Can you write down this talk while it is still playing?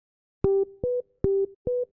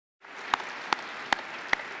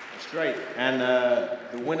Great, and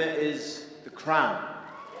the winner is The Crown.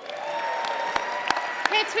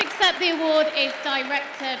 Here to accept the award is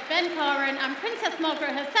director Ben Curran and Princess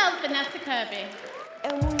Margaret herself, Vanessa Kirby.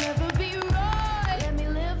 And we'll never be right. Let me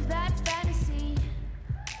live that fantasy.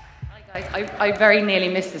 Hi guys, I very nearly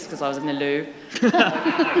missed this because I was in the loo.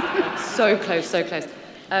 So close, so close.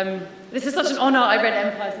 This is such an honour. I read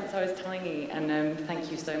Empire since I was tiny, and thank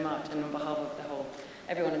you so much. And on behalf of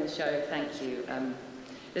everyone in the show, thank you.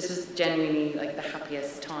 This was genuinely like the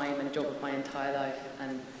happiest time and job of my entire life.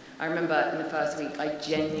 And I remember in the first week, I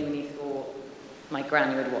genuinely thought my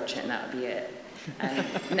granny would watch it and that would be it. And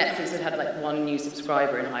Netflix had like 1 new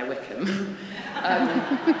subscriber in High Wycombe.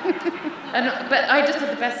 But I just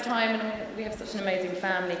had the best time, and we have such an amazing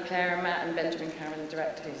family. Claire and Matt and Benjamin Cameron, the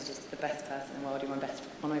director, who's just the best person in the world. You're one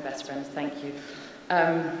of my best friends. Thank you.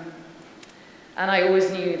 And I always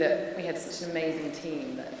knew that we had such an amazing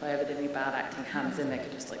team that if I ever did any bad acting, hands in, they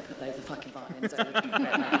could just like put loads of fucking violins over.